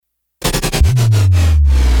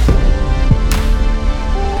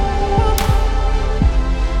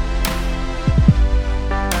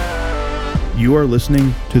You are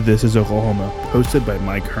listening to This is Oklahoma, hosted by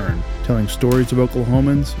Mike Hearn, telling stories of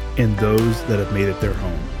Oklahomans and those that have made it their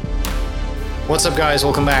home. What's up, guys?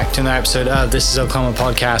 Welcome back to another episode of This is Oklahoma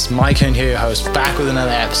Podcast. Mike Hearn here, your host, back with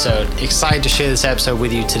another episode. Excited to share this episode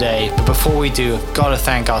with you today. But before we do, I've got to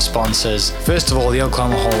thank our sponsors. First of all, the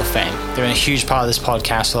Oklahoma Hall of Fame. They've been a huge part of this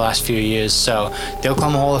podcast for the last few years. So the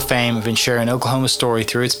Oklahoma Hall of Fame have been sharing Oklahoma's story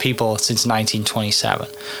through its people since 1927.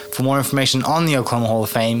 For more information on the Oklahoma Hall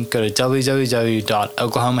of Fame, go to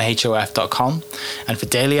www.oklahomahof.com. And for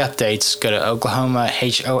daily updates, go to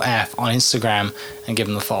oklahomahof on Instagram and give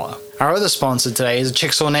them a follow. Our other sponsor today is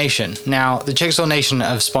Chickasaw Nation. Now, the Chickasaw Nation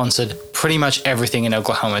have sponsored pretty much everything in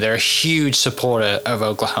Oklahoma. They're a huge supporter of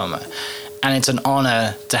Oklahoma. And it's an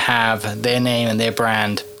honor to have their name and their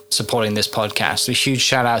brand supporting this podcast. A huge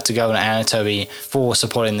shout out to Governor Anatobi for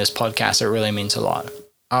supporting this podcast. It really means a lot.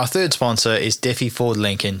 Our third sponsor is Diffie Ford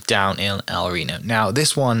Lincoln down in El Reno. Now,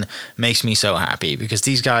 this one makes me so happy because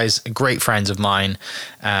these guys are great friends of mine,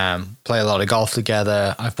 play a lot of golf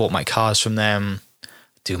together. I've bought my cars from them,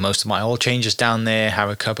 do most of my oil changes down there, have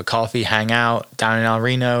a cup of coffee, hang out down in El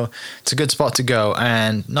Reno. It's a good spot to go.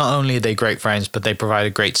 And not only are they great friends, but they provide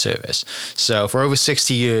a great service. So for over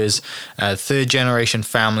 60 years, third generation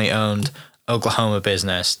family owned Oklahoma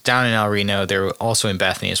business down in El Reno. They're also in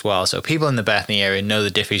Bethany as well. So people in the Bethany area know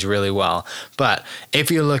the Diffies really well. But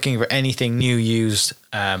if you're looking for anything new, used,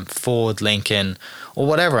 Ford, Lincoln, or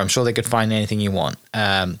whatever, I'm sure they could find anything you want.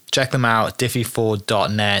 Check them out,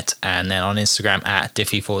 diffieford.net, and then on Instagram at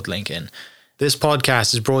diffiefordlincoln. This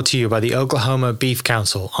podcast is brought to you by the Oklahoma Beef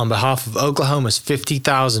Council on behalf of Oklahoma's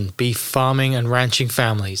 50,000 beef farming and ranching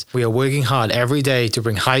families. We are working hard every day to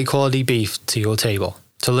bring high quality beef to your table.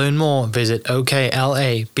 To learn more, visit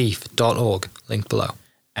oklabeef.org, linked below.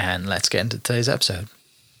 And let's get into today's episode.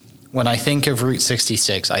 When I think of Route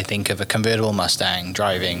 66, I think of a convertible Mustang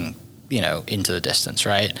driving, into the distance,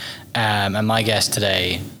 right? And my guest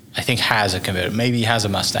today, I think, has a convertible. Maybe he has a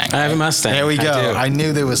Mustang. I have a Mustang. There we go. I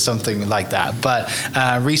knew there was something like that. But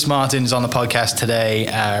Reese Martin is on the podcast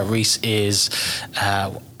today. Reese is,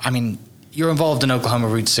 you're involved in Oklahoma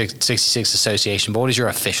Route 66 Association, but what is your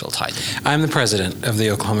official title? I'm the president of the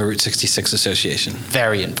Oklahoma Route 66 Association.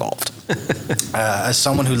 Very involved. As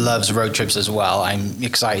someone who loves road trips as well, I'm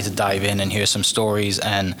excited to dive in and hear some stories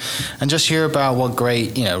and just hear about what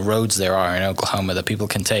great roads there are in Oklahoma that people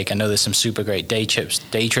can take. I know there's some super great day trips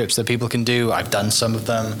that people can do. I've done some of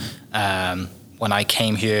them. When I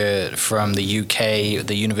came here from the UK,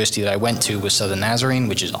 the university that I went to was Southern Nazarene,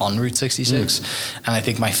 which is on Route 66. And I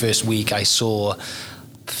think my first week I saw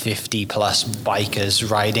 50 plus bikers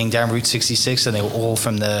riding down Route 66, and they were all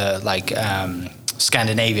from the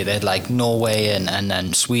Scandinavia. They had Norway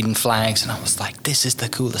and Sweden flags, and I was like, this is the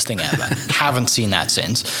coolest thing ever. Haven't seen that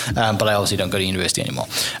since, but I obviously don't go to university anymore.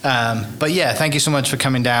 But yeah, thank you so much for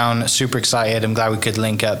coming down. Super excited. I'm glad we could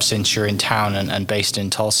link up since you're in town and based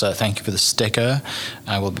in Tulsa. Thank you for the sticker.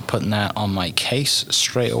 I will be putting that on my case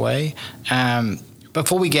straight away.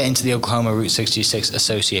 Before we get into the Oklahoma Route 66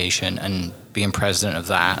 Association and being president of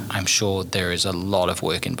that, I'm sure there is a lot of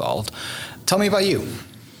work involved. Tell me about you.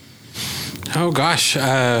 Oh, gosh.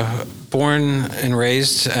 Born and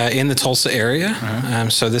raised in the Tulsa area.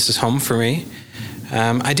 So this is home for me.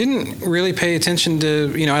 I didn't really pay attention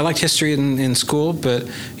to, I liked history in school, but,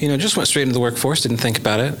 just went straight into the workforce, didn't think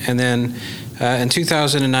about it. And then in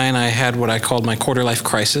 2009, I had what I called my quarter-life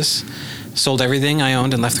crisis. Sold everything I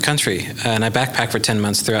owned and left the country. And I backpacked for 10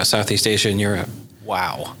 months throughout Southeast Asia and Europe.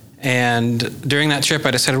 Wow. And during that trip,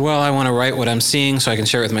 I decided, I want to write what I'm seeing so I can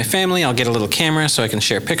share it with my family. I'll get a little camera so I can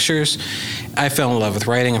share pictures. I fell in love with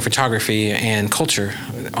writing and photography and culture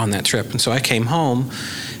on that trip. And so I came home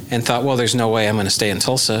and thought, there's no way I'm going to stay in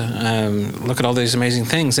Tulsa. Look at all these amazing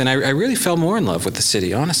things. And I really fell more in love with the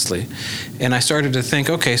city, honestly. And I started to think,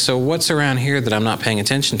 okay, so what's around here that I'm not paying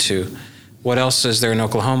attention to? What else is there in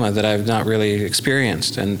Oklahoma that I've not really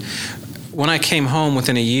experienced? And when I came home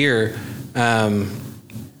within a year,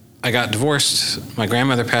 I got divorced, my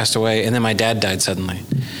grandmother passed away, and then my dad died suddenly.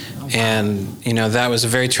 Oh, wow. And, that was a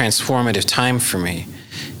very transformative time for me.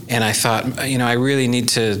 And I thought, I really need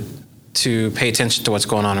to pay attention to what's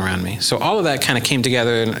going on around me. So all of that kind of came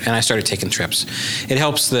together, and I started taking trips. It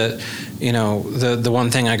helps that, the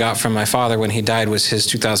one thing I got from my father when he died was his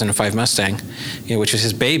 2005 Mustang, which was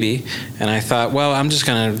his baby. And I thought, I'm just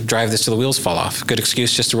going to drive this till the wheels fall off. Good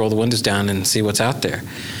excuse just to roll the windows down and see what's out there.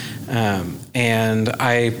 And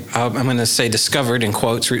I'm going to say discovered, in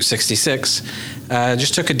quotes, Route 66.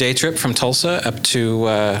 Just took a day trip from Tulsa up to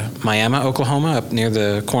Miami, Oklahoma, up near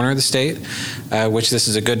the corner of the state, which this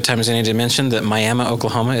is a good time as any to mention that Miami,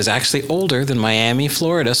 Oklahoma is actually older than Miami,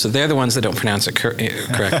 Florida, so they're the ones that don't pronounce it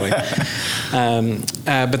correctly.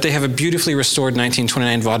 But they have a beautifully restored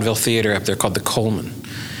 1929 vaudeville theater up there called the Coleman.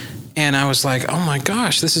 And I was like, oh my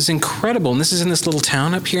gosh, this is incredible. And this is in this little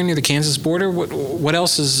town up here near the Kansas border. What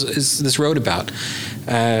else is this road about?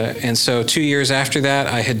 And so 2 years after that,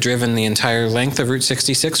 I had driven the entire length of Route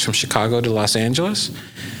 66 from Chicago to Los Angeles.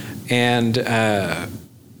 And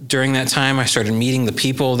during that time, I started meeting the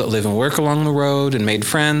people that live and work along the road and made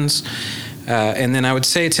friends. And then I would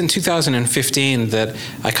say it's in 2015 that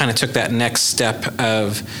I kind of took that next step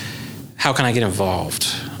of how can I get involved?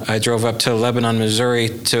 I drove up to Lebanon, Missouri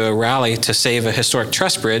to a rally to save a historic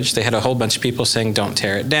truss bridge. They had a whole bunch of people saying, don't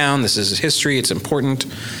tear it down. This is history. It's important.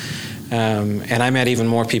 And I met even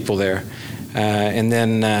more people there. And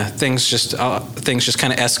then things just kind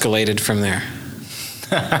of escalated from there.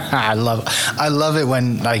 I love it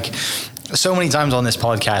when, like, so many times on this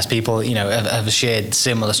podcast, people, have shared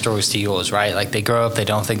similar stories to yours, right? Like they grow up, they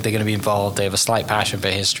don't think they're going to be involved. They have a slight passion for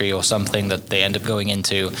history or something that they end up going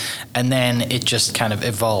into, and then it just kind of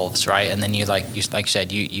evolves, right? And then you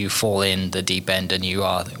said, you fall in the deep end, and you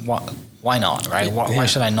are why not, right? Why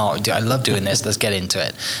should I not? I love doing this. Let's get into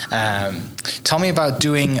it. Tell me about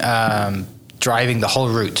doing driving the whole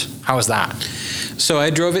route. How was that? So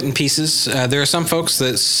I drove it in pieces. There are some folks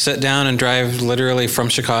that sit down and drive literally from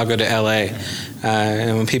Chicago to LA.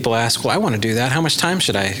 And when people ask, well, I want to do that, how much time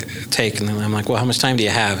should I take? And I'm like, well, how much time do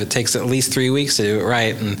you have? It takes at least 3 weeks to do it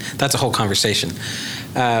right. And that's a whole conversation.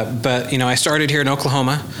 But I started here in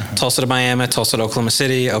Oklahoma, Tulsa to Miami, Tulsa to Oklahoma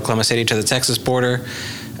City to the Texas border,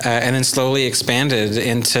 and then slowly expanded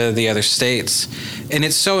into the other states. And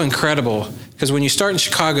it's so incredible. Because when you start in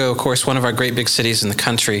Chicago, of course, one of our great big cities in the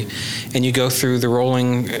country, and you go through the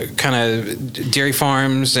rolling kind of dairy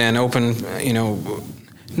farms and open,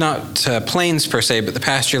 not plains per se, but the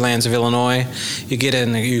pasture lands of Illinois. You get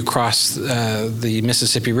in, you cross the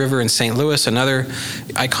Mississippi River in St. Louis, another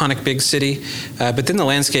iconic big city. But then the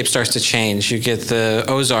landscape starts to change. You get the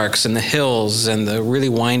Ozarks and the hills and the really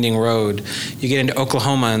winding road. You get into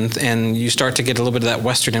Oklahoma and you start to get a little bit of that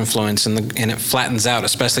Western influence, and it flattens out,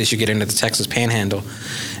 especially as you get into the Texas Panhandle.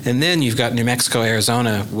 And then you've got New Mexico,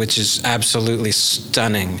 Arizona, which is absolutely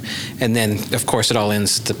stunning. And then, of course, it all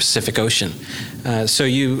ends at the Pacific Ocean.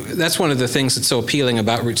 That's one of the things that's so appealing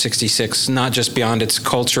about Route 66, not just beyond its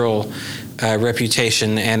cultural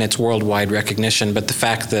reputation and its worldwide recognition, but the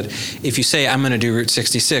fact that if you say, I'm going to do Route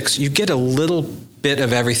 66, you get a little bit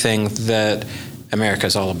of everything that America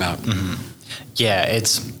is all about. Mm-hmm. Yeah,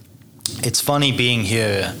 it's funny being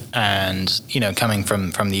here and, coming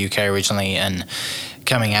from the UK originally and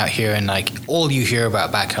coming out here, and like all you hear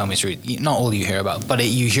about back home is not all you hear about, but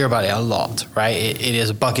you hear about it a lot, right? It is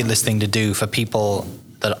a bucket list thing to do for people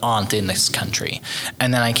that aren't in this country.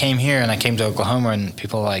 And then I came here and I came to Oklahoma, and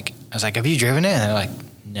people I was like, have you driven it? And they're like,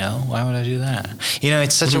 no, why would I do that?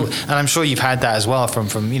 It's such and I'm sure you've had that as well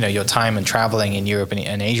from your time and traveling in Europe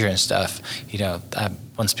and Asia and stuff.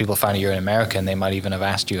 Once people find out you're in America, and they might even have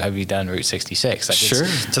asked you, have you done Route 66? Sure.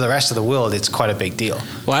 To the rest of the world, it's quite a big deal.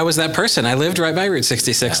 Well, I was that person. I lived right by Route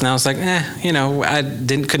 66, and I was like, I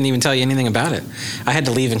couldn't even tell you anything about it. I had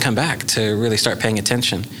to leave and come back to really start paying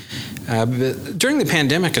attention. But during the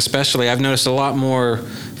pandemic especially, I've noticed a lot more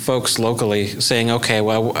folks locally saying, okay,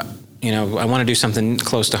 well, I want to do something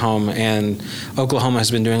close to home, and Oklahoma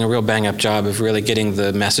has been doing a real bang-up job of really getting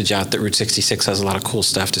the message out that Route 66 has a lot of cool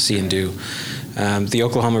stuff to see and do. The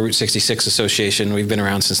Oklahoma Route 66 Association, we've been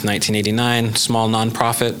around since 1989, small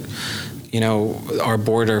nonprofit. Our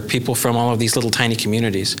board are people from all of these little tiny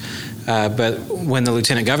communities. But when the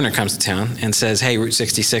lieutenant governor comes to town and says, hey, Route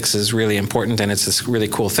 66 is really important and it's this really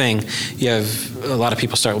cool thing, you have a lot of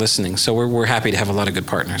people start listening. So we're happy to have a lot of good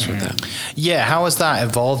partners with that. Yeah, how has that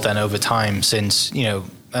evolved then over time since,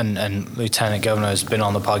 and Lieutenant Governor has been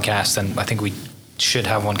on the podcast, and I think we should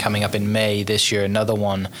have one coming up in May this year, another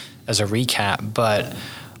one as a recap. But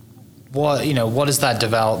what is that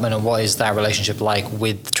development, and what is that relationship like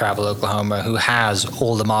with Travel Oklahoma, who has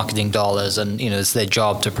all the marketing dollars and, it's their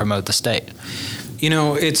job to promote the state?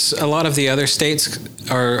 It's a lot of the other states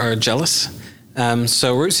are jealous.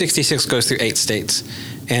 So Route 66 goes through 8 states,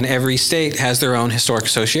 and every state has their own historic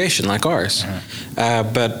association like ours.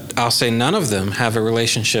 But I'll say none of them have a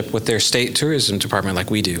relationship with their state tourism department like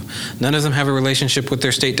we do. None of them have a relationship with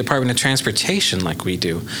their state Department of Transportation like we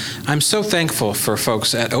do. I'm so thankful for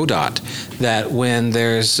folks at ODOT that when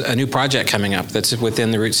there's a new project coming up that's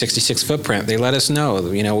within the Route 66 footprint, they let us know.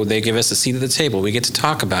 They give us a seat at the table. We get to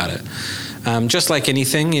talk about it. Just like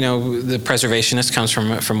anything, the preservationist comes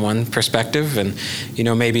from one perspective, and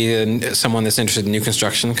maybe someone that's interested in new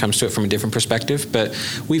construction comes to it from a different perspective. But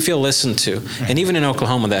we feel listened to, and even in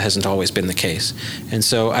Oklahoma, that hasn't always been the case. And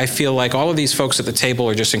so I feel like all of these folks at the table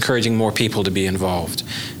are just encouraging more people to be involved,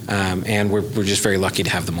 and we're just very lucky to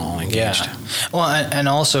have them all engaged. Yeah. Well, and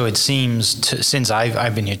also it seems since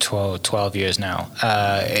I've been here 12 years now,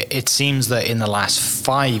 it seems that in the last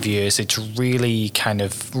 5 years it's really kind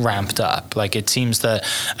of ramped up. Like it seems that,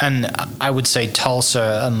 and I would say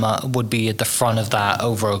Tulsa would be at the front of that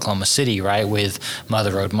over Oklahoma City, right? With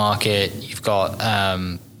Mother Road Market, you've got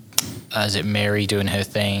is it Mary doing her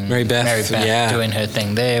thing? Mary Beth yeah. doing her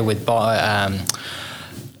thing there with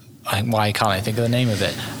why can't I think of the name of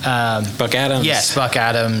it? Buck Adams. Yes, Buck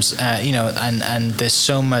Adams. And there's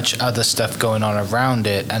so much other stuff going on around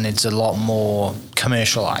it, and it's a lot more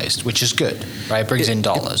commercialized, which is good, right? It brings in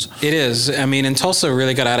dollars. It is. I mean, and Tulsa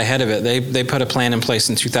really got out ahead of it. They put a plan in place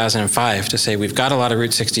in 2005 to say we've got a lot of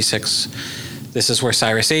Route 66. This is where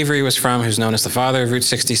Cyrus Avery was from, who's known as the father of Route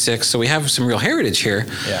 66. So we have some real heritage here.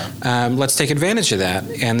 Yeah. Let's take advantage of that.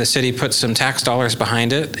 And the city put some tax dollars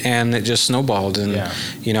behind it, and it just snowballed. And,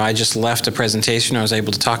 I just left a presentation I was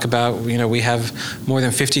able to talk about. We have more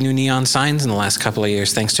than 50 new neon signs in the last couple of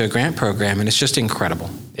years thanks to a grant program, and it's just incredible.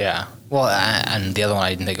 Yeah. Well, and the other one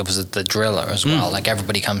I didn't think of was the driller as well. Like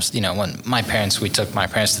everybody comes, when we took my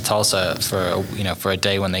parents to Tulsa for a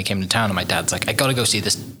day when they came to town, and my dad's like, I got to go see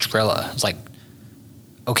this driller. I was like,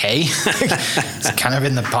 okay. It's kind of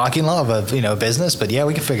in the parking lot of a business, but yeah,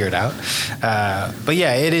 we can figure it out. But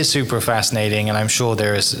yeah, it is super fascinating, and I'm sure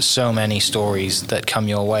there is so many stories that come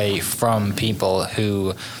your way from people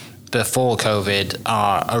who before COVID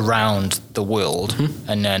are around the world,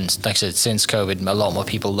 and then like I said, since COVID, a lot more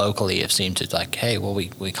people locally have seemed to like, hey, well,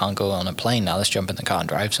 we can't go on a plane now, let's jump in the car and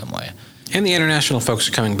drive somewhere. And the international folks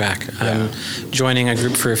are coming back. Yeah. I'm joining a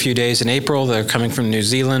group for a few days in April. They're coming from New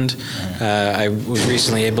Zealand. I was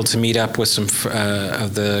recently able to meet up with some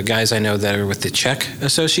of the guys I know that are with the Czech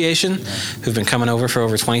Association, who've been coming over for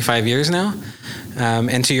over 25 years now.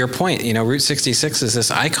 And to your point, Route 66 is this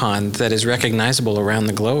icon that is recognizable around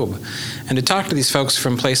the globe. And to talk to these folks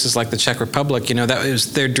from places like the Czech Republic, that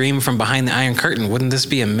was their dream from behind the Iron Curtain. Wouldn't this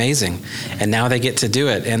be amazing? And now they get to do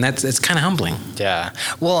it. And it's kind of humbling. Yeah.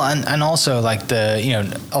 Well, and also like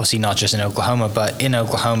obviously not just in Oklahoma, but in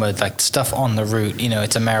Oklahoma, like stuff on the route,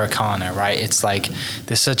 it's Americana, right? It's like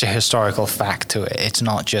there's such a historical fact to it. It's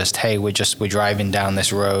not just, hey, we're driving down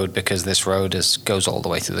this road because this road goes all the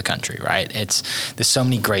way through the country, right? There's so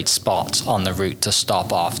many great spots on the route to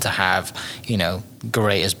stop off, to have,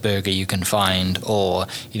 greatest burger you can find, or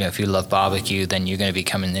if you love barbecue, then you're going to be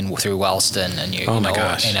coming in through Wellston, and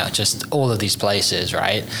just all of these places,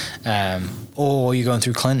 right? Or you're going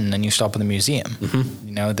through Clinton and you stop at the museum.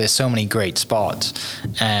 There's so many great spots,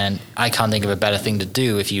 and I can't think of a better thing to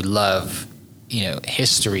do if you love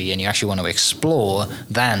history and you actually want to explore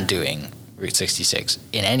than doing Route 66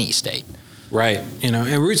 in any state. Right. And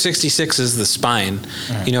Route 66 is the spine.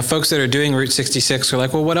 Folks that are doing Route 66 are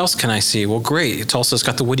like, well, what else can I see? Well, great. Tulsa's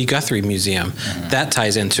got the Woody Guthrie Museum. That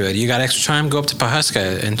ties into it. You got extra time, go up to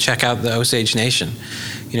Pawhuska and check out the Osage Nation.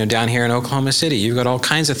 Down here in Oklahoma City, you've got all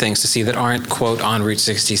kinds of things to see that aren't, quote, on Route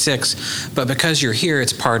 66. But because you're here,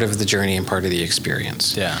 it's part of the journey and part of the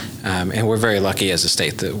experience. Yeah. And we're very lucky as a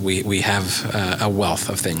state that we have a wealth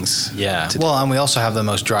of things. Yeah. Well, and we also have the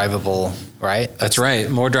most drivable, right? That's right.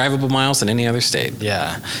 More drivable miles than any other state.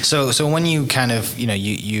 Yeah. So when you kind of,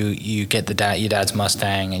 you get your dad's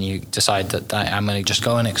Mustang and you decide that I'm going to just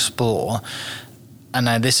go and explore,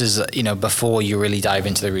 and this is, before you really dive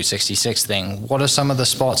into the Route 66 thing, what are some of the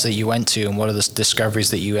spots that you went to, and what are the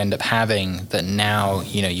discoveries that you end up having that now,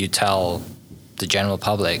 you tell the general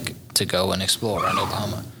public to go and explore around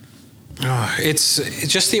Oklahoma? Oh, it's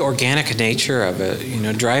just the organic nature of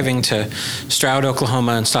it. Driving to Stroud,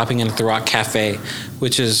 Oklahoma, and stopping in at the Rock Cafe,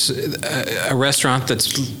 which is a restaurant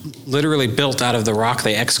that's literally built out of the rock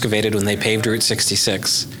they excavated when they paved Route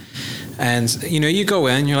 66. And, you go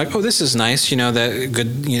in, you're like, oh, this is nice, that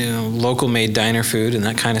good, local-made diner food and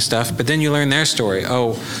that kind of stuff. But then you learn their story.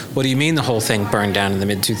 Oh, what do you mean the whole thing burned down in the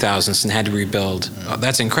mid-2000s and had to rebuild? Oh,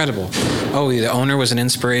 that's incredible. Oh, the owner was an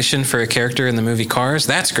inspiration for a character in the movie Cars?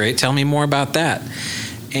 That's great. Tell me more about that.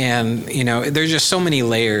 And, there's just so many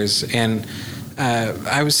layers. And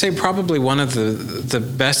I would say probably one of the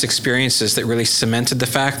best experiences that really cemented the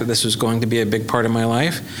fact that this was going to be a big part of my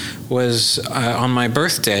life was on my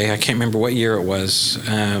birthday. I can't remember what year it was,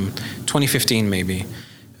 2015 maybe.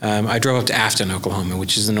 I drove up to Afton, Oklahoma,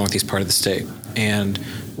 which is the northeast part of the state, and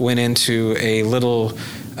went into a little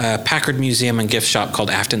Packard Museum and gift shop called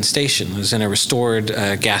Afton Station. It was in a restored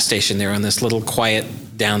gas station there on this little quiet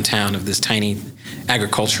downtown of this tiny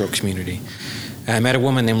agricultural community. I met a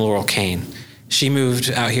woman named Laurel Kane. She moved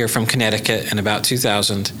out here from Connecticut in about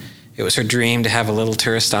 2000. It was her dream to have a little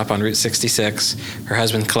tourist stop on Route 66. Her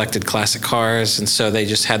husband collected classic cars, and so they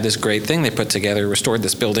just had this great thing they put together, restored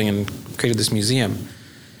this building, and created this museum.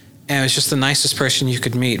 And it was just the nicest person you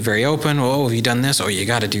could meet. Very open. Oh, have you done this? Oh, you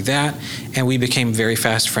got to do that. And we became very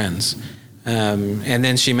fast friends. And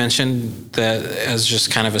then she mentioned that as just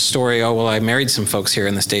kind of a story, oh, well, I married some folks here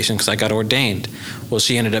in the station because I got ordained. Well,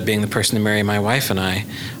 she ended up being the person to marry my wife and I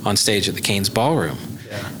on stage at the Cain's Ballroom.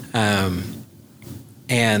 Yeah.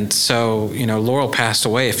 And so, Laurel passed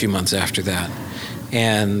away a few months after that.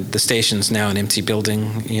 And the station's now an empty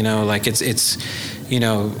building.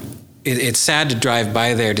 It's sad to drive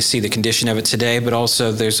by there to see the condition of it today, but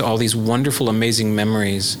also there's all these wonderful, amazing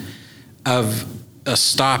memories of a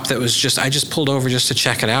stop that was I just pulled over just to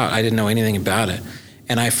check it out. I didn't know anything about it.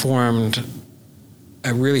 And I formed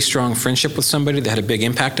a really strong friendship with somebody that had a big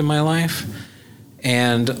impact in my life,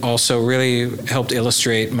 and also really helped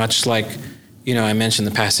illustrate, much like, I mentioned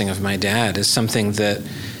the passing of my dad, as something that,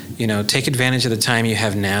 take advantage of the time you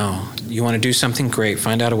have now. You want to do something great,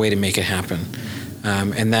 find out a way to make it happen.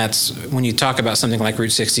 And that's, when you talk about something like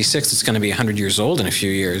Route 66, it's going to be 100 years old in a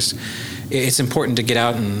few years. It's important to get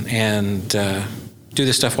out and do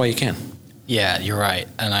this stuff while you can. Yeah, you're right.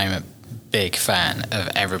 And I'm a big fan of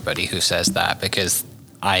everybody who says that, because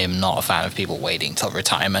I am not a fan of people waiting till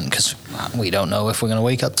retirement, because we don't know if we're going to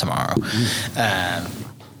wake up tomorrow.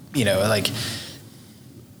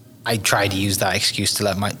 I try to use that excuse to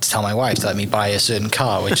tell my wife to let me buy a certain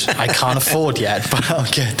car, which I can't afford yet, but I'll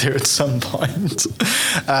get there at some point.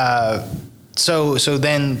 So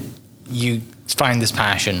then you find this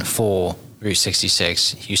passion for Route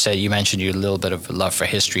 66. You mentioned you had a little bit of a love for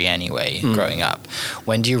history anyway, growing up.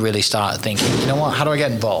 When do you really start thinking, how do I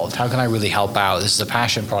get involved? How can I really help out? This is a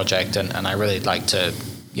passion project, and I really like to,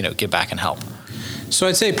 give back and help. So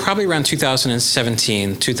I'd say probably around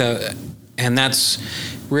 2017, and that's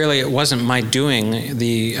really, it wasn't my doing.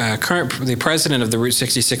 The president of the Route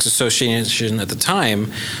 66 Association at the time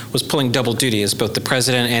was pulling double duty as both the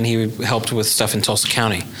president, and he helped with stuff in Tulsa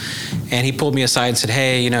County. And he pulled me aside and said,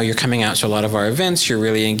 hey, you're coming out to a lot of our events. You're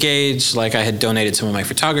really engaged. Like, I had donated some of my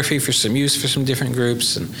photography for some use for some different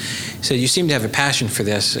groups. And he said, you seem to have a passion for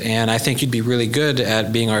this, and I think you'd be really good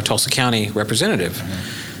at being our Tulsa County representative.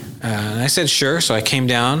 And I said, sure. So I came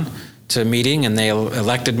down to a meeting, and they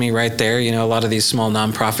elected me right there. A lot of these small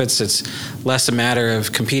nonprofits, it's less a matter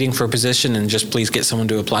of competing for a position and just please get someone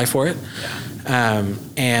to apply for it. Yeah.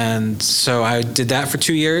 And so I did that for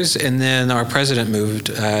 2 years, and then our president moved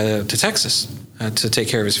to Texas to take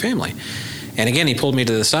care of his family. And again, he pulled me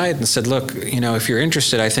to the side and said, look, if you're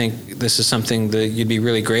interested, I think this is something that you'd be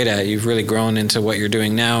really great at. You've really grown into what you're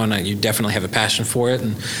doing now, and you definitely have a passion for it.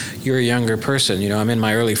 And you're a younger person. I'm in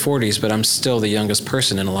my early 40s, but I'm still the youngest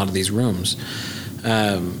person in a lot of these rooms.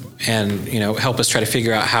 And help us try to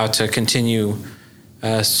figure out how to continue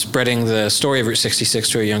spreading the story of Route 66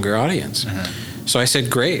 to a younger audience. Mm-hmm. So I said,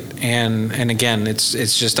 great. And again, it's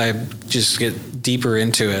just, I just get deeper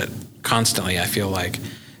into it constantly, I feel like.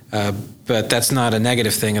 But that's not a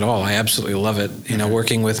negative thing at all. I absolutely love it.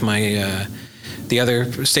 Working with my the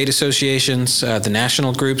other state associations, the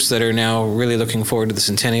national groups that are now really looking forward to the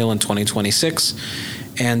centennial in 2026,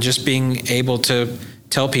 and just being able to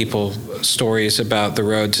tell people stories about the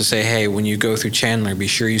road, to say, hey, when you go through Chandler, be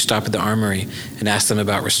sure you stop at the Armory and ask them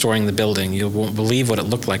about restoring the building. You won't believe what it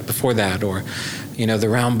looked like before that. Or, the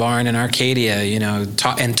Round Barn in Arcadia,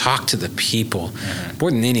 talk to the people. Mm-hmm.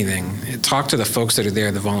 More than anything, talk to the folks that are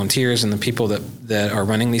there, the volunteers and the people that are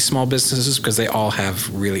running these small businesses, because they all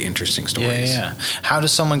have really interesting stories. Yeah. How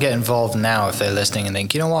does someone get involved now if they're listening and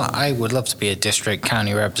think, I would love to be a district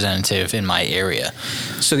county representative in my area?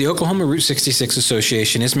 So the Oklahoma Route 66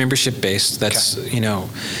 Association is membership-based. That's,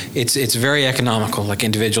 it's very economical. Like,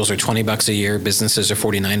 individuals are $20 a year, businesses are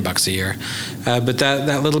 $49 a year. But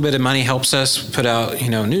that little bit of money helps us put out,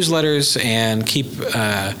 newsletters and keep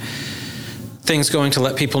things going to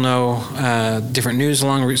let people know different news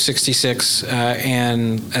along Route 66.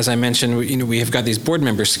 And as I mentioned, we have got these board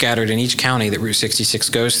members scattered in each county that Route 66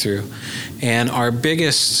 goes through. And our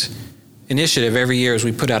biggest initiative every year is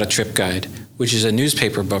we put out a trip guide, which is a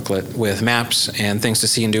newspaper booklet with maps and things to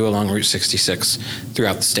see and do along Route 66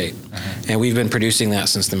 throughout the state. Mm-hmm. And we've been producing that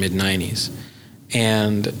since the mid-90s.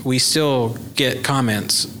 And we still get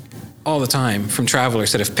comments all the time from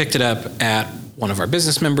travelers that have picked it up at one of our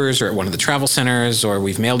business members or at one of the travel centers, or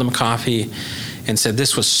we've mailed them a copy and said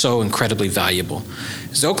this was so incredibly valuable.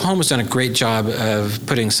 So Oklahoma's done a great job of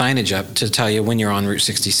putting signage up to tell you when you're on Route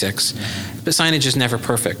 66, but signage is never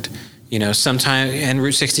perfect. Sometimes, and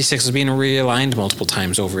Route 66 is being realigned multiple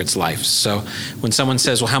times over its life. So when someone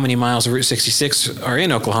says, well, how many miles of Route 66 are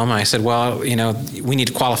in Oklahoma? I said, well, we need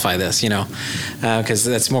to qualify this, because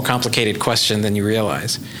that's a more complicated question than you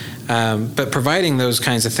realize. But providing those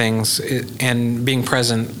kinds of things and being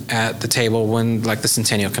present at the table when, like, the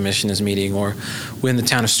Centennial Commission is meeting, or when the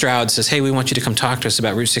town of Stroud says, hey, we want you to come talk to us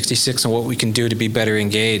about Route 66 and what we can do to be better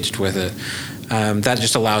engaged with it. That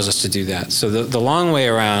just allows us to do that. So the long way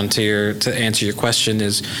around to answer your question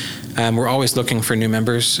is we're always looking for new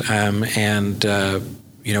members, and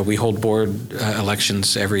we hold board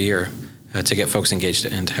elections every year to get folks engaged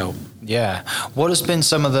and to help. Yeah. What has been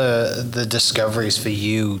some of the discoveries for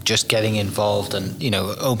you just getting involved and,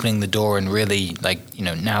 opening the door and really,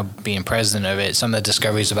 now being president of it, some of the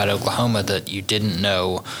discoveries about Oklahoma that you didn't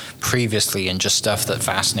know previously and just stuff that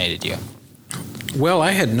fascinated you? Well,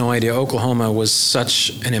 I had no idea Oklahoma was such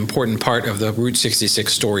an important part of the Route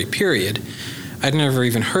 66 story, period. I'd never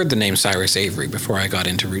even heard the name Cyrus Avery before I got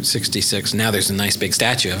into Route 66. Now there's a nice big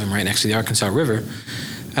statue of him right next to the Arkansas River.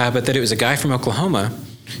 But that it was a guy from Oklahoma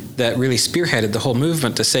that really spearheaded the whole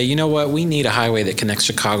movement to say, you know what, we need a highway that connects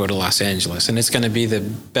Chicago to Los Angeles, and it's going to be the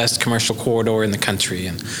best commercial corridor in the country,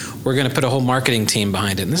 and we're going to put a whole marketing team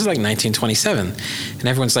behind it. And this is like 1927, and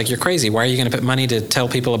everyone's like, you're crazy. Why are you going to put money to tell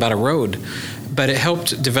people about a road? But it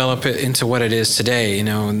helped develop it into what it is today,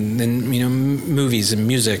 and then, movies and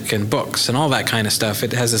music and books and all that kind of stuff.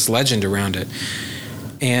 It has this legend around it.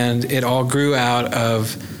 And it all grew out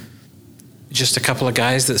of just a couple of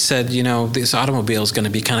guys that said, this automobile is going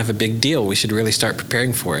to be kind of a big deal. We should really start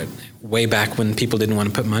preparing for it. Way back when people didn't want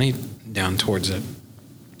to put money down towards it.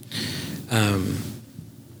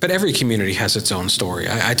 But every community has its own story.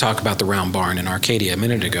 I talk about the Round Barn in Arcadia a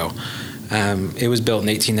minute ago. It was built in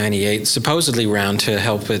 1898, supposedly round to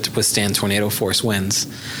help it withstand tornado force winds.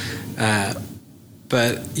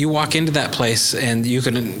 But you walk into that place and you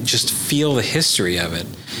can just feel the history of it.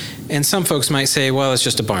 And some folks might say, well, it's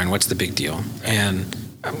just a barn. What's the big deal? And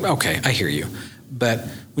okay, I hear you. But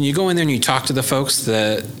when you go in there and you talk to the folks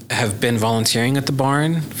that have been volunteering at the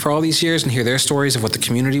barn for all these years and hear their stories of what the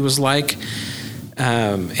community was like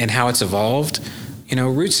and how it's evolved,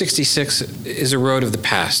 Route 66 is a road of the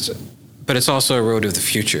past, but it's also a road of the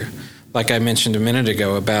future. Like I mentioned a minute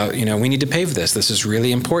ago about, we need to pave this. This is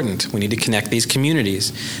really important. We need to connect these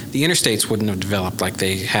communities. The interstates wouldn't have developed like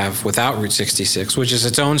they have without Route 66, which is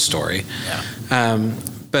its own story. Yeah.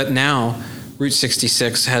 But now Route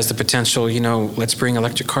 66 has the potential, let's bring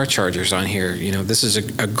electric car chargers on here. This is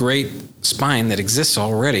a great spine that exists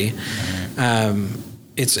already.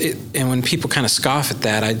 Mm-hmm. And when people kind of scoff at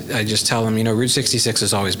that, I just tell them, Route 66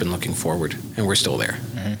 has always been looking forward, and we're still there.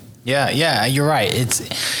 Mm-hmm. Yeah, you're right. It's,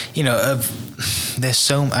 there's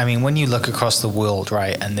so, when you look across the world,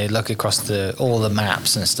 right, and they look across all the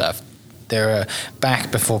maps and stuff, they're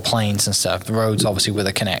back before planes and stuff. The roads obviously with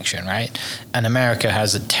a connection, right? And America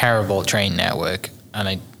has a terrible train network,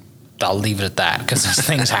 and I'll leave it at that because there's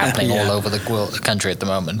things happening all over the country at the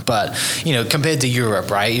moment. But, compared to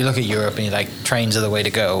Europe, right? You look at Europe and you're like, trains are the way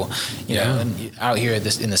to go. And out here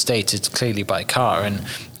in the States, it's clearly by car. And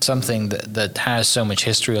something that has so much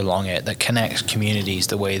history along it that connects communities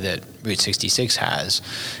the way that Route 66 has.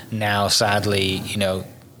 Now, sadly,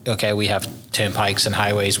 okay, we have turnpikes and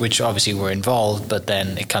highways, which obviously were involved, but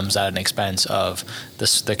then it comes at an expense of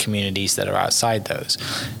the communities that are outside those.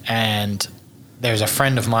 And there's a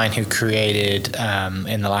friend of mine who created,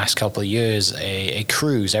 in the last couple of years, a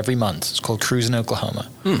cruise every month. It's called Cruise in Oklahoma.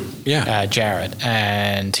 Jared.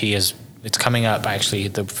 And it's coming up, actually.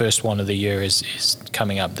 The first one of the year is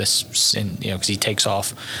coming up because he takes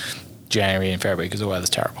off January and February because the weather's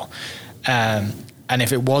terrible. And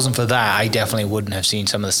if it wasn't for that, I definitely wouldn't have seen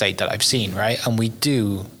some of the state that I've seen, right? And we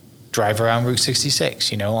do drive around Route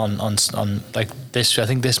 66, on like this. I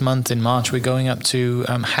think this month in March we're going up to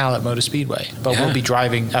Hallett Motor Speedway, but we'll be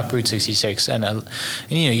driving up Route 66, and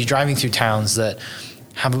you're driving through towns that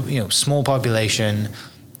have small population.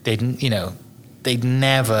 They'd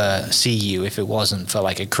never see you if it wasn't for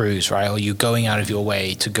like a cruise, right? Or you going out of your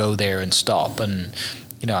way to go there and stop. And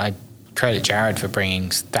I credit Jared for bringing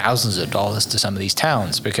thousands of dollars to some of these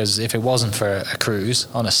towns, because if it wasn't for a cruise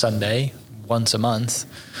on a Sunday once a month,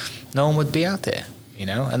 no one would be out there,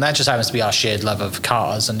 And that just happens to be our shared love of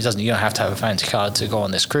cars. And you don't have to have a fancy car to go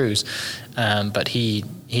on this cruise. but he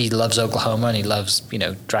loves Oklahoma and he loves,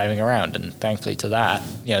 driving around. And thankfully to that,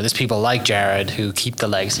 there's people like Jared who keep the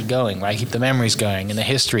legacy going, right? Keep the memories going and the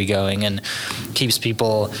history going, and keeps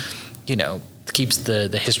people, keeps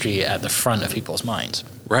the history at the front of people's minds.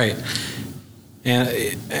 Right. And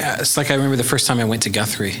it's like I remember the first time I went to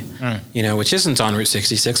Guthrie, which isn't on Route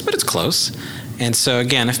 66, but it's close. And so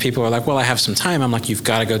again, if people are like, well, I have some time, I'm like, you've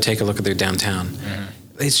got to go take a look at their downtown. Mm-hmm.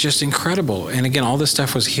 It's just incredible. And again, all this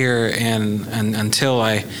stuff was here, and until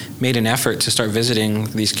I made an effort to start visiting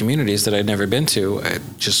these communities that I'd never been to, I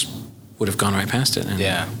just would have gone right past it and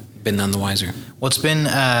been none the wiser. What's been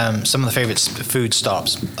some of the favorite food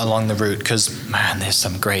stops along the route? Because, man, there's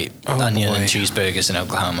some great onion and cheeseburgers in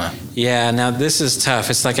Oklahoma. Yeah, now this is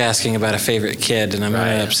tough. It's like asking about a favorite kid, and I'm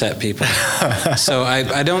going to upset people. So I'm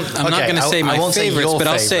not going to say my favorites, but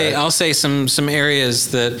I'll say some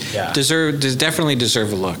areas that definitely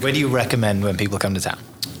deserve a look. Where do you recommend when people come to town?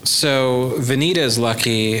 So Veneta is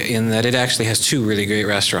lucky in that it actually has two really great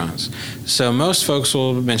restaurants. So most folks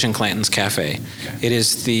will mention Clanton's Cafe. Okay. It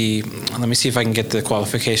is let me see if I can get the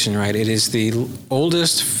qualification right. It is the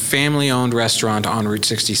oldest family-owned restaurant on Route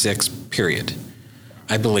 66, period,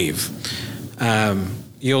 I believe.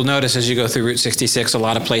 You'll notice as you go through Route 66, a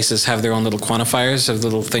lot of places have their own little quantifiers of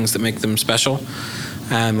little things that make them special.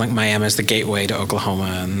 Like Miami is the gateway to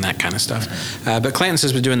Oklahoma and that kind of stuff. But Clanton's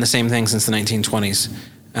has been doing the same thing since the 1920s.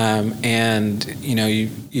 And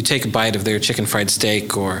you take a bite of their chicken fried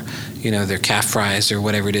steak or their calf fries or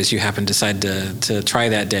whatever it is you happen to decide to try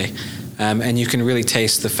that day, and you can really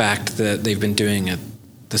taste the fact that they've been doing it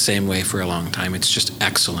the same way for a long time. It's just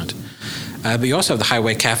excellent. But you also have the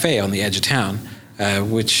Highway Cafe on the edge of town,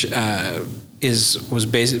 which was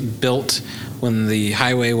built when the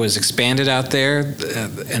highway was expanded out there.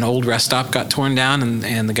 An old rest stop got torn down,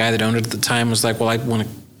 and the guy that owned it at the time was like, well, I want to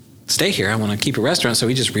stay here. I want to keep a restaurant. So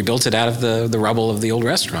he just rebuilt it out of the rubble of the old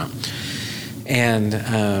restaurant. And,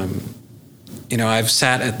 I've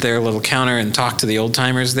sat at their little counter and talked to the old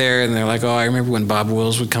timers there, and they're like, oh, I remember when Bob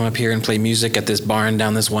Wills would come up here and play music at this barn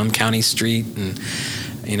down this one county street. And,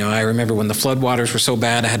 I remember when the floodwaters were so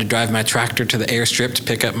bad, I had to drive my tractor to the airstrip to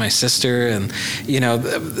pick up my sister. And,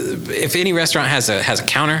 if any restaurant has a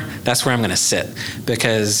counter, that's where I'm going to sit,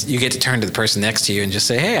 because you get to turn to the person next to you and just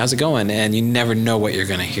say, hey, how's it going? And you never know what you're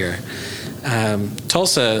going to hear.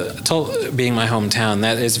 Tulsa being my hometown,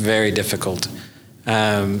 that is very difficult.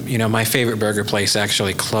 My favorite burger place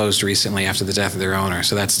actually closed recently after the death of their owner.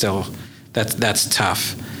 So that's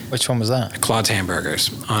tough. Which one was that? Claude's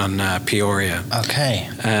Hamburgers on Peoria. Okay.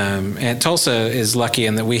 And Tulsa is lucky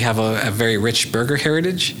in that we have a very rich burger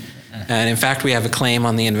heritage. And in fact, we have a claim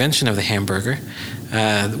on the invention of the hamburger.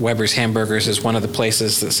 Weber's Hamburgers is one of the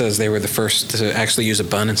places that says they were the first to actually use a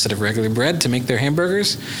bun instead of regular bread to make their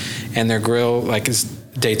hamburgers. And their grill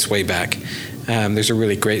dates way back. There's a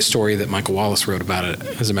really great story that Michael Wallace wrote about it,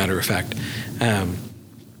 as a matter of fact.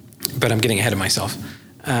 But I'm getting ahead of myself.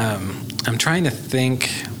 I'm trying to think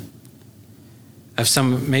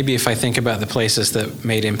of maybe if I think about the places that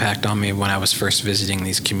made impact on me when I was first visiting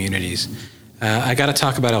these communities. I got to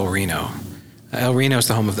talk about El Reno. El Reno is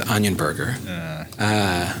the home of the Onion Burger.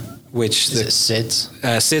 Which is it Sid's?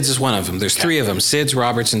 Sid's is one of them. There's three of them: Sid's,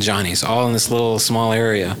 Roberts, and Johnny's, all in this little small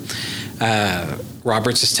area.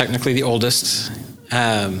 Roberts is technically the oldest.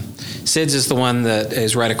 Sid's is the one that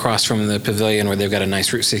is right across from the pavilion where they've got a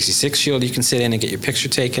nice Route 66 shield you can sit in and get your picture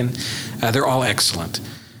taken. They're all excellent.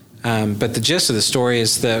 But the gist of the story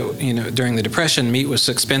is that, during the Depression, meat was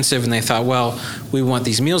expensive, and they thought, well, we want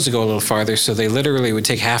these meals to go a little farther, so they literally would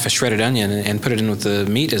take half a shredded onion and put it in with the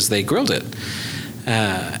meat as they grilled it.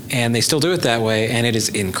 And they still do it that way, and it is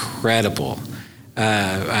incredible.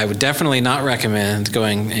 I would definitely not recommend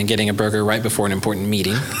going and getting a burger right before an important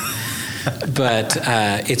meeting. But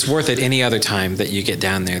it's worth it any other time that you get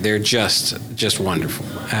down there. They're just wonderful.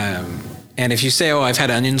 And if you say, oh, I've had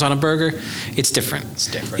onions on a burger, it's different.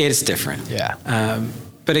 It's different. Yeah.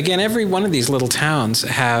 But again, every one of these little towns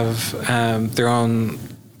have their own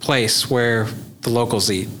place where the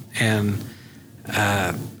locals eat. And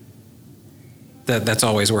that's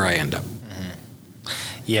always where I end up. Mm-hmm.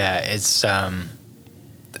 Yeah, it's...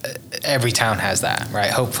 every town has that, right?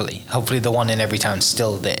 Hopefully the one in every town's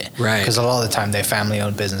still there, right? Because a lot of the time they're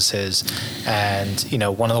family-owned businesses, and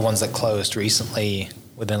one of the ones that closed recently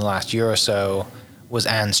within the last year or so was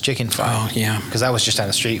Ann's Chicken Fry. Oh yeah, because that was just down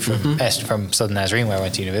the street from Southern Nazarene, where I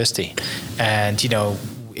went to university. And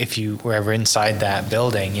if you were ever inside that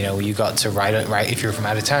building, you got to right. If you're from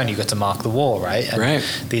out of town, you got to mark the wall, right? And right.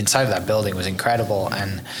 The inside of that building was incredible,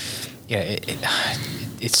 and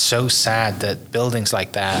it's so sad that buildings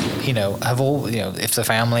like that, have all, if the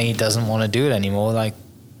family doesn't want to do it anymore,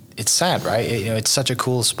 it's sad, right? It's such a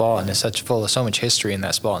cool spot, and it's such full of so much history in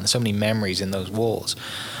that spot, and so many memories in those walls.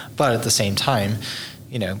 But at the same time,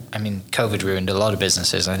 COVID ruined a lot of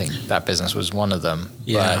businesses. I think that business was one of them.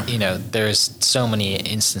 Yeah. But there's so many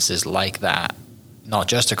instances like that, not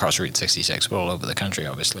just across Route 66, but all over the country,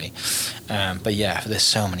 obviously. But yeah, there's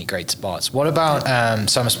so many great spots. What about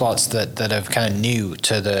some spots that are kind of new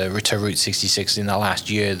to Route 66 in the last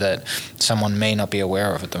year that someone may not be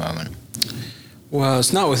aware of at the moment? Well,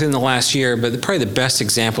 it's not within the last year, but probably the best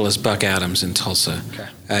example is Buck Adams in Tulsa.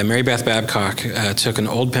 Okay. Mary Beth Babcock took an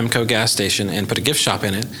old Pimco gas station and put a gift shop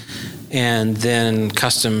in it, and then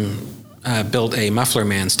custom built a Muffler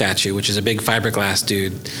Man statue, which is a big fiberglass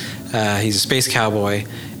dude. He's a space cowboy,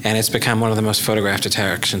 and it's become one of the most photographed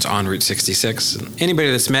attractions on Route 66.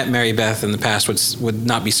 Anybody that's met Mary Beth in the past would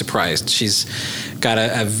not be surprised. She's got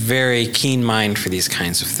a very keen mind for these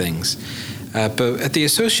kinds of things. But at the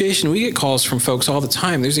association, we get calls from folks all the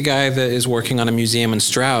time. There's a guy that is working on a museum in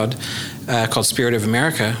Stroud called Spirit of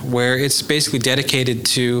America, where it's basically dedicated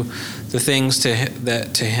to the things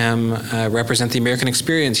that to him represent the American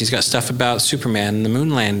experience. He's got stuff about Superman and the moon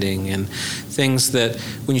landing and things that,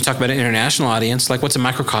 when you talk about an international audience, like what's a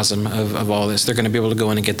microcosm of all this, they're going to be able to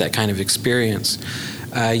go in and get that kind of experience.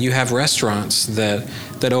 You have restaurants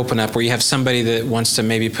that open up where you have somebody that wants to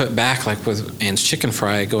maybe put back, like with Ann's Chicken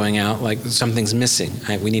Fry going out, like something's missing.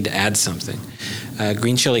 We need to add something.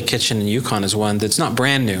 Green Chili Kitchen in Yukon is one that's not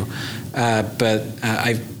brand new, but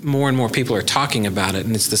more and more people are talking about it,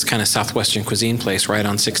 and it's this kind of Southwestern cuisine place right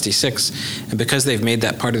on 66. And because they've made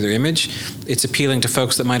that part of their image, it's appealing to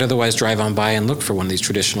folks that might otherwise drive on by and look for one of these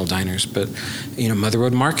traditional diners. But, Mother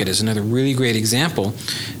Road Market is another really great example.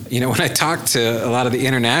 When I talk to a lot of the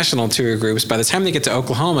international tour groups, by the time they get to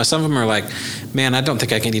Oklahoma, some of them are like, man, I don't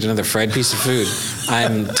think I can eat another fried piece of food.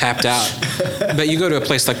 I'm tapped out. But you go to a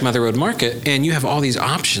place like Mother Road Market, and you have all these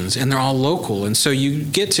options, and they're all local. And so you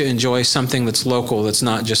get to enjoy something that's local, that's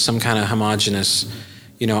not just some kind of homogenous,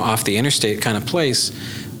 off the interstate kind of place,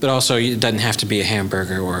 but also it doesn't have to be a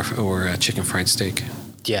hamburger or a chicken fried steak.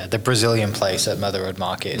 Yeah, the Brazilian place at Mother Road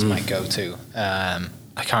Market is my go-to.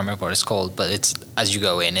 I can't remember what it's called, but it's as you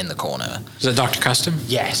go in the corner. Is that Dr. Custom?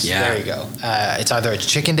 Yes, yeah. There you go. It's either a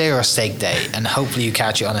chicken day or a steak day, and hopefully you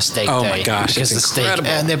catch it on a steak day. Oh my gosh, because it's steak, incredible.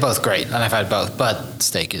 and they're both great, and I've had both, but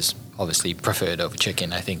steak is obviously preferred over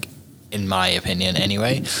chicken, I think, in my opinion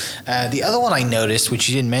anyway. The other one I noticed, which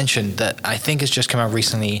you didn't mention, that I think has just come out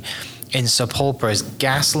recently in Sapulpa is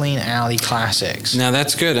Gasoline Alley Classics. Now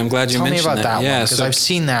that's good. I'm glad you mentioned that. Tell me about that yeah, one, because I've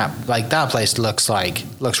seen that. Like, that place looks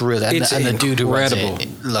really, and the dude who runs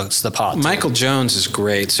it looks the part. Michael Jones is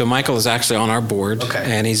great. So Michael is actually on our board,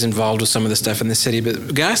 and he's involved with some of the stuff in the city.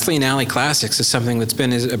 But Gasoline Alley Classics is something that's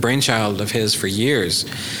been a brainchild of his for years.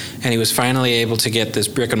 And he was finally able to get this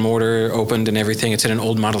brick and mortar opened and everything. It's in an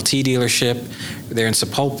old Model T dealership there in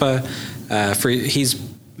Sapulpa.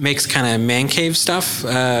 He's makes kind of man cave stuff,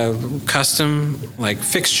 custom like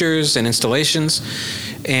fixtures and installations.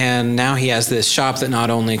 And now he has this shop that not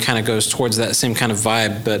only kind of goes towards that same kind of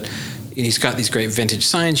vibe, but he's got these great vintage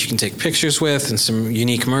signs you can take pictures with and some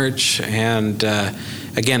unique merch. And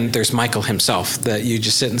again, there's Michael himself that you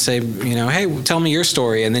just sit and say, hey, tell me your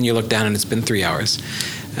story. And then you look down and it's been 3 hours.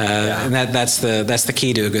 And that's the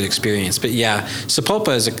key to a good experience. But yeah,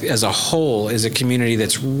 Sapulpa as a whole is a community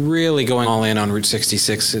that's really going all in on Route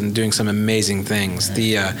 66 and doing some amazing things.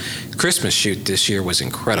 The Christmas shoot this year was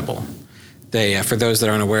incredible. They, for those that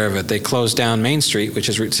aren't aware of it, they closed down Main Street, which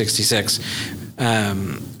is Route 66,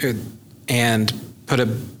 and put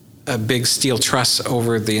a big steel truss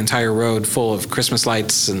over the entire road full of Christmas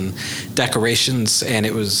lights and decorations, and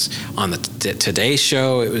it was on the Today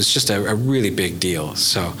Show. It was just a really big deal.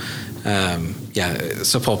 So,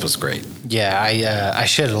 Sapulpa's great. Yeah, I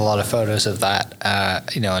shared a lot of photos of that,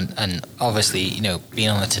 and obviously, being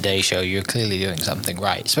on the Today Show, you're clearly doing something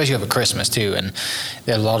right, especially over Christmas too, and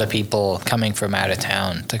there are a lot of people coming from out of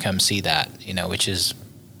town to come see that, which is,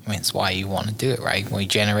 it's why you want to do it, right? When you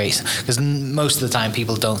generate, because most of the time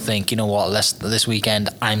people don't think, this weekend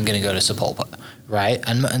I'm going to go to Sapulpa, right?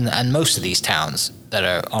 And most of these towns that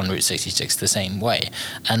are on Route 66 the same way,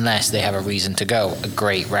 unless they have a reason to go, a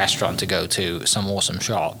great restaurant to go to, some awesome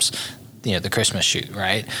shops, the Christmas shoot,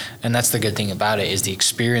 right? And that's the good thing about it, is the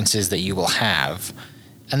experiences that you will have.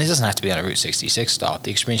 And it doesn't have to be on a Route 66 stop.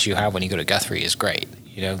 The experience you have when you go to Guthrie is great.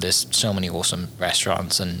 There's so many awesome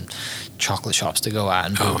restaurants and chocolate shops to go at,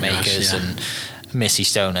 and bootmakers and Missy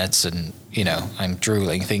Donuts, and I'm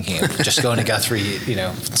drooling thinking of just going to Guthrie,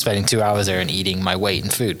 spending 2 hours there and eating my weight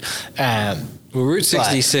in food. Well, Route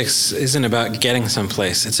 66 isn't about getting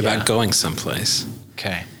someplace; it's about going someplace.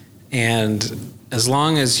 Okay. And as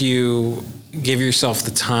long as you give yourself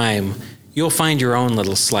the time, you'll find your own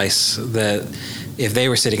little slice that if they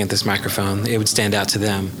were sitting at this microphone, it would stand out to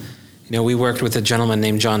them. You know, we worked with a gentleman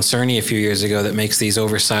named John Cerny a few years ago that makes these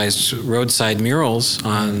oversized roadside murals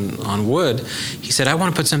on wood. He said, I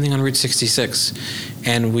want to put something on Route 66.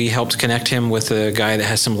 And we helped connect him with a guy that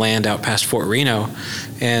has some land out past Fort Reno.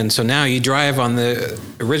 And so now you drive on the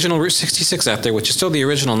original Route 66 out there, which is still the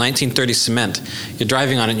original 1930s cement. You're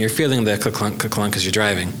driving on it and you're feeling the clunk as you're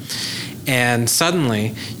driving. And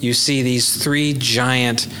suddenly you see these 3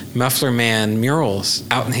 giant Muffler Man murals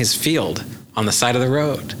out in his field on the side of the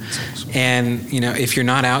road. And, you know, if you're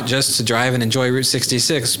not out just to drive and enjoy Route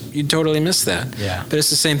 66, you totally miss that. Yeah. But it's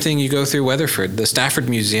the same thing you go through Weatherford. The Stafford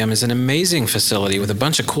Museum is an amazing facility with a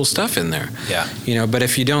bunch of cool stuff in there. Yeah. You know, but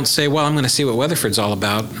if you don't say, well, I'm going to see what Weatherford's all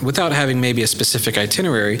about, without having maybe a specific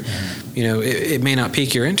itinerary, you know, it may not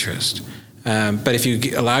pique your interest. But if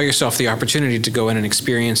you allow yourself the opportunity to go in and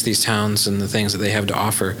experience these towns and the things that they have to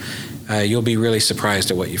offer, you'll be really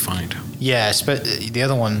surprised at what you find. Yes, but the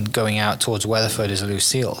other one going out towards Weatherford is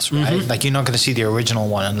Lucille's, right? Mm-hmm. Like, you're not going to see the original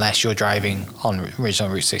one unless you're driving on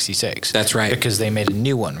original Route 66. That's right. Because they made a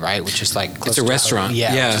new one, right? Which is like... It's a restaurant.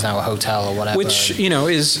 Yeah, which is now a hotel or whatever. Which, you know,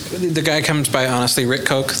 is... The guy comes by, honestly, Rick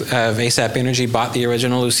Koch of ASAP Energy bought the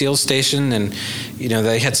original Lucille's station, and, you know,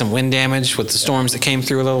 they had some wind damage with the storms that came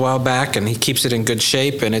through a little while back, and he keeps it in good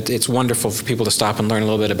shape, and it's wonderful for people to stop and learn a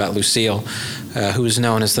little bit about Lucille, who is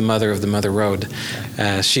known as the mother of the Mother Road.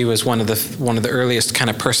 She was one of the earliest kind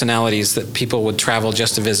of personalities that people would travel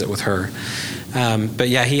just to visit with her. But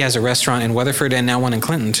yeah, he has a restaurant in Weatherford and now one in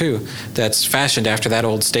Clinton too that's fashioned after that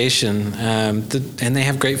old station, and they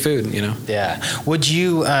have great food, you know. Yeah. Would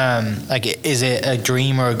you, is it a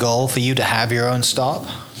dream or a goal for you to have your own stop?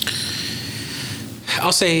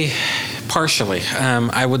 I'll say partially.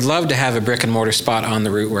 I would love to have a brick and mortar spot on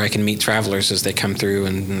the route where I can meet travelers as they come through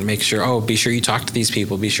and make sure, be sure you talk to these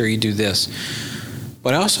people, be sure you do this.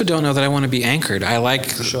 But I also don't know that I want to be anchored. I like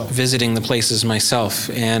visiting the places myself,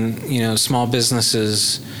 and, you know, small business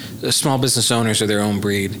owners are their own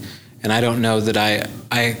breed, and I don't know that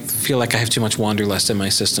I feel like I have too much wanderlust in my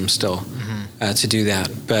system still to do that.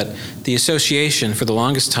 But the association, for the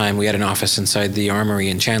longest time, we had an office inside the Armory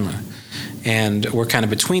in Chandler, and we're kind of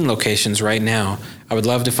between locations right now. I would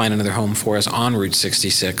love to find another home for us on Route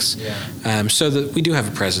 66, so that we do have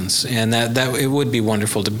a presence, and that it would be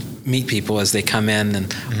wonderful to meet people as they come in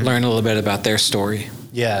and learn a little bit about their story.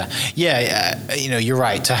 Yeah. You know, you're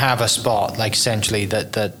right. To have a spot, like, essentially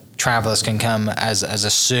that travelers can come as a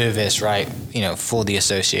service, right? You know, for the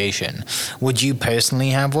association. Would you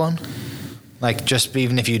personally have one? Like, just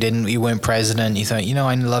even if you weren't president, you thought, you know,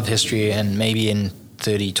 I love history, and maybe in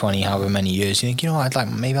 30, 20, however many years, you think, you know,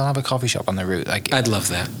 maybe I'll have a coffee shop on the route. Like, I'd love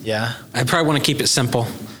that. Yeah. I'd probably want to keep it simple,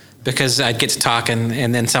 because I'd get to talking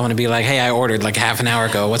and then someone would be like, hey, I ordered like half an hour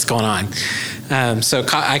ago. What's going on? So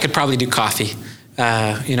I could probably do coffee.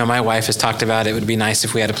 You know, my wife has talked about it would be nice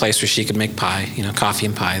if we had a place where she could make pie, you know, coffee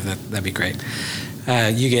and pie. That'd be great.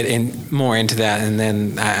 You get more into that, and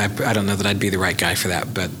then I don't know that I'd be the right guy for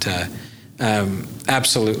that, but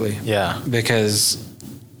absolutely. Yeah. Because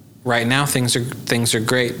right now things are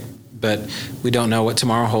great, but we don't know what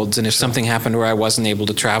tomorrow holds. And if something happened where I wasn't able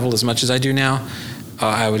to travel as much as I do now,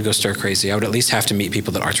 I would go stir crazy. I would at least have to meet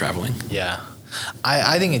people that are traveling. Yeah.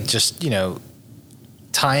 I think it just, you know,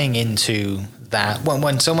 tying into that,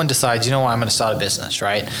 when someone decides, you know what, I'm going to start a business,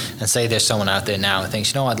 right? And say there's someone out there now who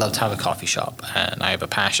thinks, you know, I'd love to have a coffee shop, and I have a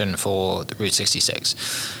passion for the Route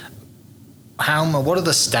 66. What are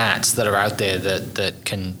the stats that are out there that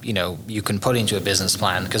can, you know, you can put into a business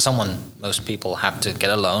plan? Because most people have to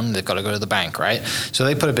get a loan, they've got to go to the bank, right? So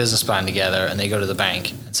they put a business plan together and they go to the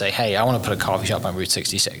bank and say, hey, I want to put a coffee shop on Route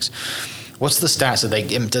 66. What's the stats?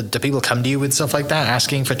 Do people come to you with stuff like that,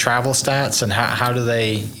 asking for travel stats? And how do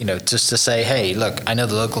they, you know, just to say, hey, look, I know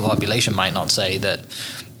the local population might not say that,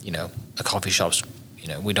 you know, a coffee shop's, you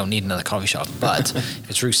know, we don't need another coffee shop. But if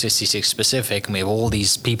it's Route 66 specific and we have all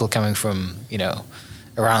these people coming from, you know,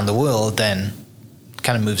 around the world, then it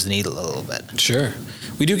kind of moves the needle a little bit. Sure.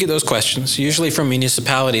 We do get those questions, usually from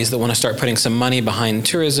municipalities that want to start putting some money behind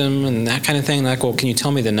tourism and that kind of thing. Like, well, can you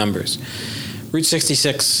tell me the numbers? Route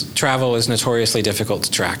 66 travel is notoriously difficult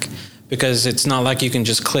to track, because it's not like you can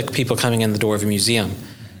just click people coming in the door of a museum.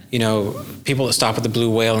 You know, people that stop at the Blue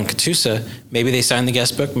Whale in Catoosa, maybe they sign the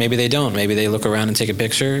guest book, maybe they don't. Maybe they look around and take a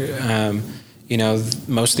picture. You know,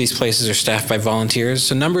 most of these places are staffed by volunteers,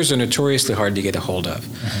 so numbers are notoriously hard to get a hold of.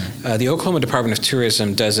 The Oklahoma Department of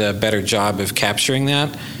Tourism does a better job of capturing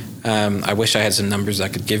that. I wish I had some numbers I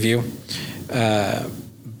could give you.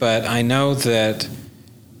 But I know that,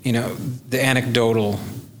 you know, the anecdotal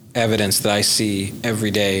evidence that I see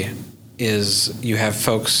every day is you have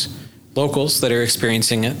folks, locals that are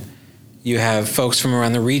experiencing it. You have folks from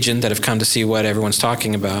around the region that have come to see what everyone's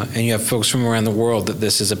talking about, and you have folks from around the world that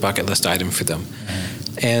this is a bucket list item for them.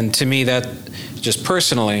 And to me, that just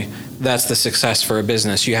personally, that's the success for a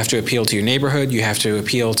business. You have to appeal to your neighborhood, you have to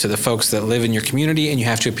appeal to the folks that live in your community, and you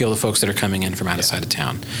have to appeal to folks that are coming in from outside of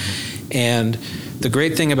town. And the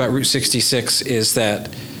great thing about Route 66 is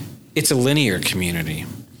that it's a linear community.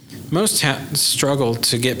 Most towns struggle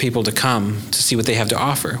to get people to come to see what they have to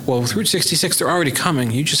offer. Well, with Route 66, they're already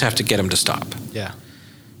coming. You just have to get them to stop. Yeah.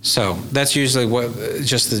 So that's usually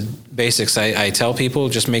just the basics I tell people.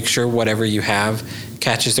 Just make sure whatever you have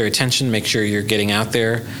catches their attention. Make sure you're getting out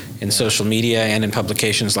there in social media and in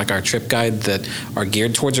publications like our trip guide that are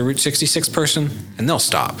geared towards a Route 66 person, and they'll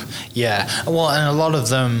stop. Yeah. Well, and a lot of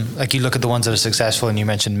them, like you look at the ones that are successful, and you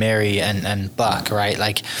mentioned Mary and Buck, right?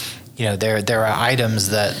 Like, you know, there are items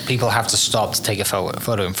that people have to stop to take a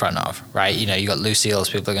photo in front of, right? You know, you got Lucille's,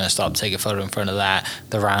 people are going to stop to take a photo in front of that.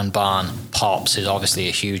 The Round Barn, Pops is obviously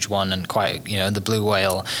a huge one, and quite, you know, the Blue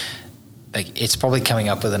Whale. Like, it's probably coming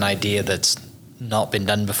up with an idea that's not been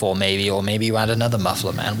done before, maybe, or maybe you add another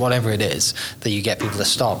Muffler Man, whatever it is, that you get people to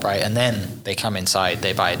stop, right? And then they come inside,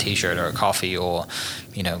 they buy a T-shirt or a coffee, or,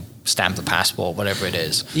 you know, stamp the passport, whatever it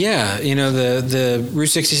is. Yeah, you know, the Route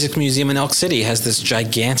 66 Museum in Elk City has this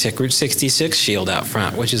gigantic Route 66 shield out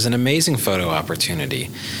front, which is an amazing photo opportunity.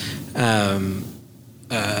 In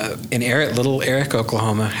Little Eric,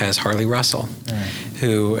 Oklahoma, has Harley Russell,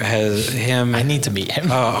 who has him. I need to meet him.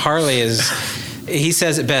 Harley is, he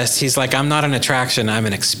says it best. He's like, I'm not an attraction, I'm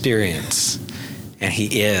an experience. And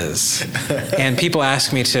he is. And people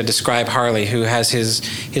ask me to describe Harley, who has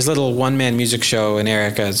his little one-man music show in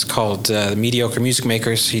Erica. It's called Mediocre Music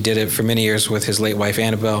Makers. He did it for many years with his late wife,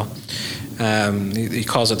 Annabelle. He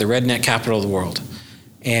calls it the redneck capital of the world.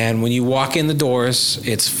 And when you walk in the doors,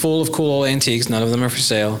 it's full of cool old antiques. None of them are for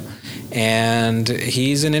sale. And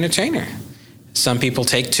he's an entertainer. Some people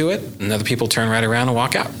take to it, and other people turn right around and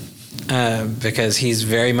walk out. Because he's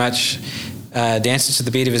very much dances to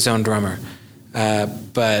the beat of his own drummer.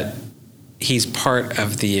 But he's part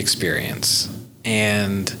of the experience,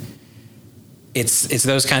 and it's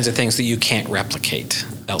those kinds of things that you can't replicate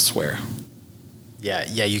elsewhere. Yeah,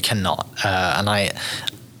 you cannot. And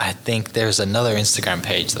I think there's another Instagram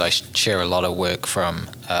page that I share a lot of work from,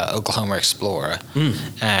 Oklahoma Explorer,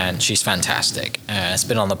 and she's fantastic. It's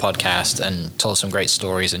been on the podcast and told some great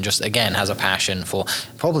stories, and just again has a passion for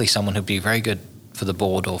probably someone who'd be very good for the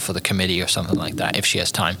board or for the committee or something like that, if she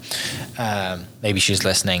has time. Maybe she's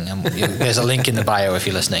listening, and there's a link in the bio if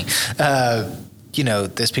you're listening. You know,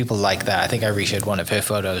 there's people like that. I think I reshared one of her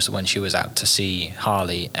photos when she was out to see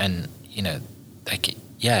Harley, and, you know, like,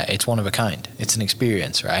 yeah, it's one of a kind. It's an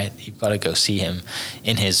experience, right? You've got to go see him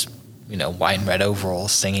in his, you know, white and red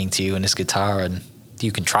overalls singing to you and his guitar, and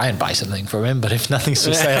you can try and buy something from him, but if nothing's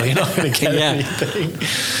for sale, you're not going to get anything.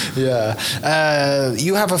 Yeah.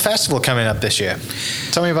 You have a festival coming up this year.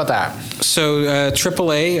 Tell me about that. So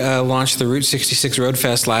AAA launched the Route 66 Road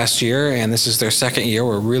Fest last year, and this is their second year.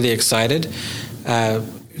 We're really excited.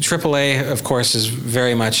 AAA, of course, is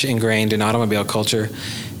very much ingrained in automobile culture,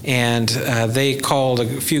 and they called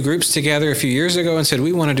a few groups together a few years ago and said,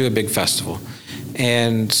 we want to do a big festival.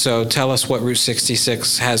 And so tell us what Route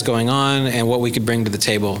 66 has going on and what we could bring to the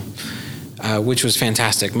table, which was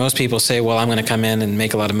fantastic. Most people say, well, I'm going to come in and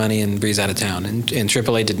make a lot of money and breeze out of town. And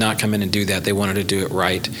AAA did not come in and do that. They wanted to do it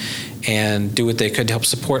right and do what they could to help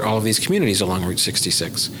support all of these communities along Route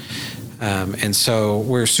 66. And so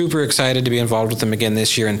we're super excited to be involved with them again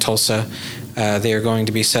this year in Tulsa. They are going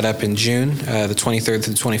to be set up in June, the 23rd to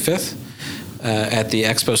the 25th. At the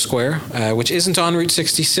Expo Square, which isn't on Route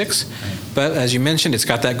 66, but as you mentioned, it's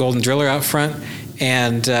got that golden driller out front,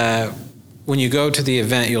 and when you go to the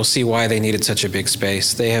event, you'll see why they needed such a big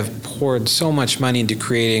space. They have poured so much money into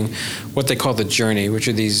creating what they call the Journey, which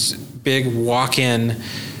are these big walk-in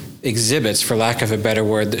exhibits, for lack of a better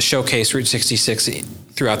word, that showcase Route 66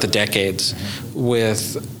 throughout the decades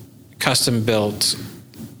with custom-built,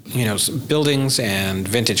 you know, buildings and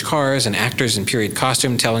vintage cars and actors in period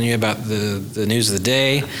costume telling you about the news of the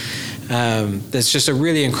day. It's just a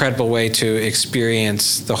really incredible way to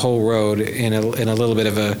experience the whole road in a little bit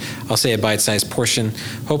of I'll say a bite-sized portion,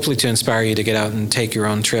 hopefully to inspire you to get out and take your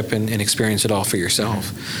own trip and experience it all for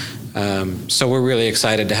yourself. So we're really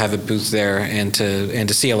excited to have a booth there and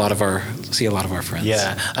to see a lot of our friends.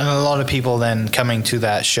 Yeah, and a lot of people then coming to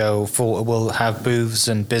that show will have booths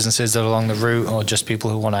and businesses that are along the route, or just people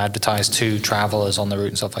who want to advertise to travelers on the route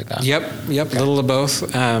and stuff like that. Yep, okay. A little of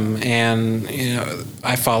both. And you know,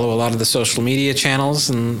 I follow a lot of the social media channels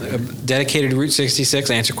and dedicated to Route 66.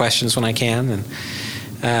 I answer questions when I can, and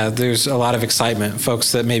there's a lot of excitement.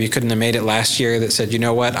 Folks that maybe couldn't have made it last year that said, you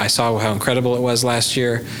know what, I saw how incredible it was last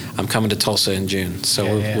year. I'm coming to Tulsa in June. So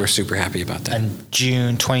we're super happy about that. And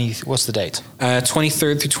June 20th, what's the date?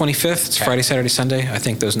 23rd through 25th. It's Friday, Saturday, Sunday. I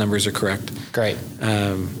think those numbers are correct. Great.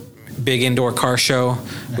 Big indoor car show,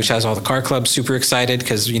 which has all the car clubs super excited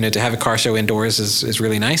because, to have a car show indoors is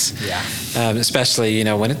really nice. Yeah. Especially,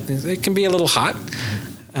 when it can be a little hot.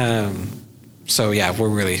 So yeah, we're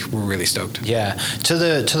really stoked. Yeah. To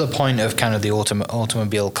the point of kind of the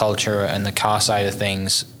automobile culture and the car side of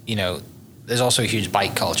things, there's also a huge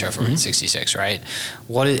bike culture for Route 66, right?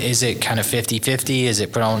 What is it, kind of 50-50? Is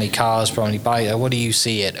it predominantly cars, predominantly bikes? What do you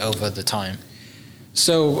see it over the time?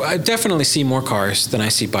 So I definitely see more cars than I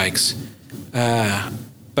see bikes, but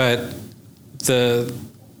the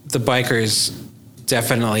bikers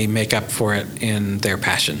definitely make up for it in their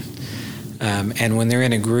passion, and when they're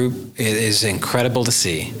in a group, it is incredible to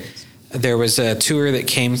see. There was a tour that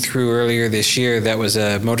came through earlier this year that was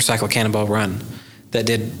a motorcycle cannonball run that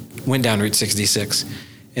went down Route 66.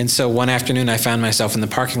 And so one afternoon, I found myself in the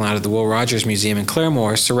parking lot of the Will Rogers Museum in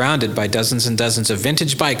Claremore, surrounded by dozens and dozens of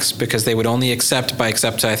vintage bikes because they would only accept bikes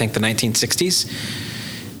up to, I think, the 1960s.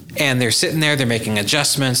 And they're sitting there, they're making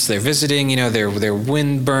adjustments, they're visiting, they're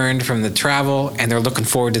wind burned from the travel, and they're looking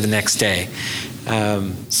forward to the next day.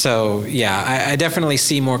 So, yeah, I definitely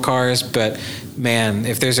see more cars, but man,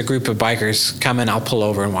 if there's a group of bikers coming, I'll pull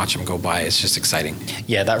over and watch them go by. It's just exciting.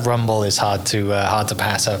 Yeah, that rumble is hard to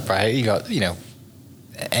pass up, right? You got,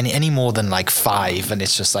 any more than like 5 and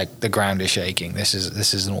it's just like the ground is shaking. This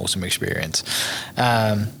is an awesome experience.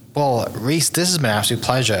 Well, Reese, this has been an absolute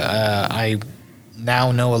pleasure. I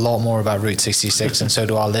now know a lot more about Route 66 and so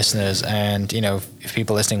do our listeners. And, if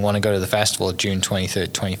people listening want to go to the festival June 23rd,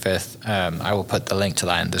 25th, I will put the link to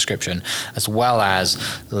that in the description, as well as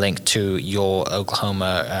the link to your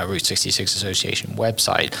Oklahoma Route 66 Association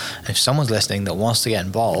website. And if someone's listening that wants to get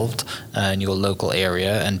involved in your local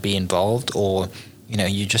area and be involved, or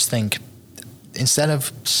you just think, instead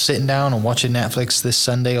of sitting down and watching Netflix this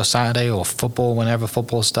Sunday or Saturday or football, whenever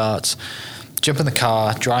football starts, jump in the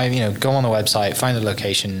car, drive, go on the website, find a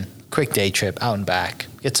location, quick day trip out and back,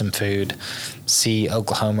 get some food, see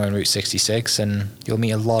Oklahoma and Route 66, and you'll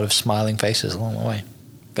meet a lot of smiling faces along the way.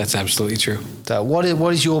 That's absolutely true. So what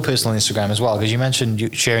is your personal Instagram as well? Because you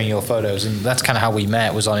mentioned sharing your photos, and that's kind of how we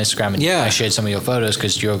met, was on Instagram. And I shared some of your photos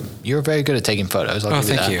because you're very good at taking photos.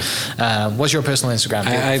 Thank you. What's your personal Instagram?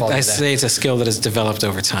 I say it's a skill that has developed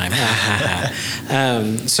over time.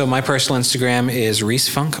 So my personal Instagram is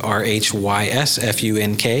RhysFunk,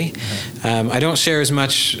 RhysFunk. I don't share as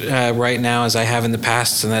much right now as I have in the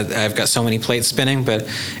past, and that I've got so many plates spinning. But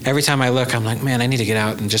every time I look, I'm like, man, I need to get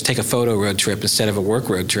out and just take a photo road trip instead of a work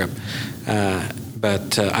road trip.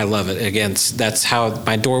 But I love it. Again, that's how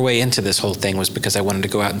my doorway into this whole thing was, because I wanted to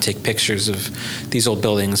go out and take pictures of these old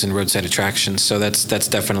buildings and roadside attractions. So that's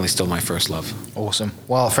definitely still my first love. Awesome.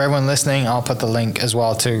 Well, for everyone listening, I'll put the link as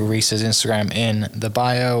well to Reese's Instagram in the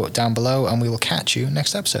bio down below, and we will catch you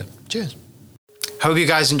next episode. Cheers. Hope you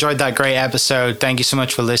guys enjoyed that great episode. Thank you so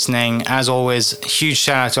much for listening. As always, huge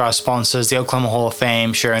shout out to our sponsors, the Oklahoma Hall of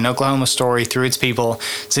Fame, sharing Oklahoma story through its people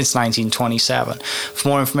since 1927. For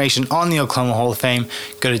more information on the Oklahoma Hall of Fame,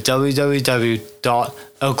 go to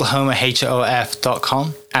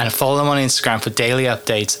www.oklahomahof.com and follow them on Instagram for daily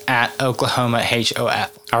updates at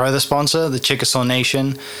OklahomaHOF. Our other sponsor, the Chickasaw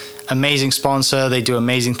Nation, amazing sponsor. They do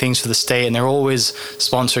amazing things for the state, and they're always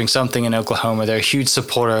sponsoring something in Oklahoma. They're a huge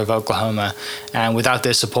supporter of Oklahoma, and without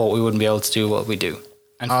their support, we wouldn't be able to do what we do.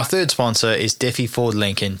 And our third sponsor is Diffie Ford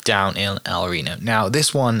Lincoln down in El Reno. Now,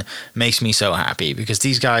 this one makes me so happy because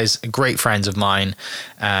these guys are great friends of mine,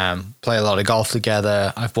 play a lot of golf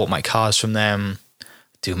together. I've bought my cars from them,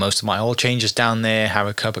 do most of my oil changes down there, have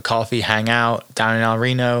a cup of coffee, hang out down in El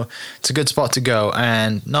Reno. It's a good spot to go.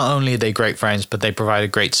 And not only are they great friends, but they provide a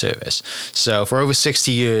great service. So for over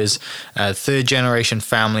 60 years, third generation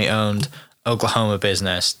family owned Oklahoma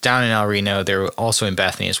business down in El Reno. They're also in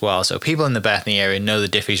Bethany as well. So people in the Bethany area know the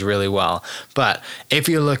Diffies really well. But if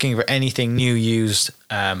you're looking for anything new, used,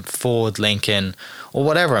 Ford, Lincoln, or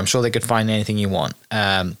whatever, I'm sure they could find anything you want.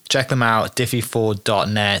 Check them out,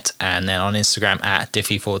 diffieford.net, and then on Instagram at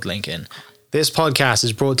diffiefordlincoln. This podcast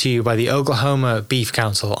is brought to you by the Oklahoma Beef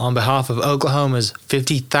Council. On behalf of Oklahoma's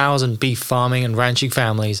 50,000 beef farming and ranching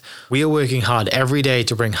families, we are working hard every day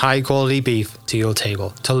to bring high-quality beef to your table.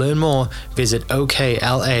 To learn more, visit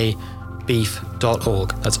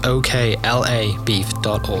oklabeef.org. That's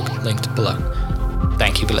oklabeef.org, linked below.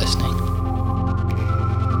 Thank you for listening.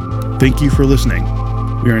 Thank you for listening.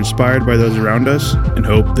 We are inspired by those around us and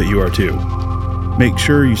hope that you are too. Make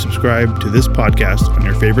sure you subscribe to this podcast on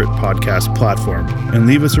your favorite podcast platform and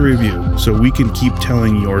leave us a review so we can keep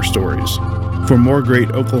telling your stories. For more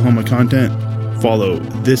great Oklahoma content, follow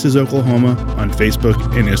This Is Oklahoma on Facebook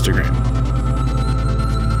and Instagram.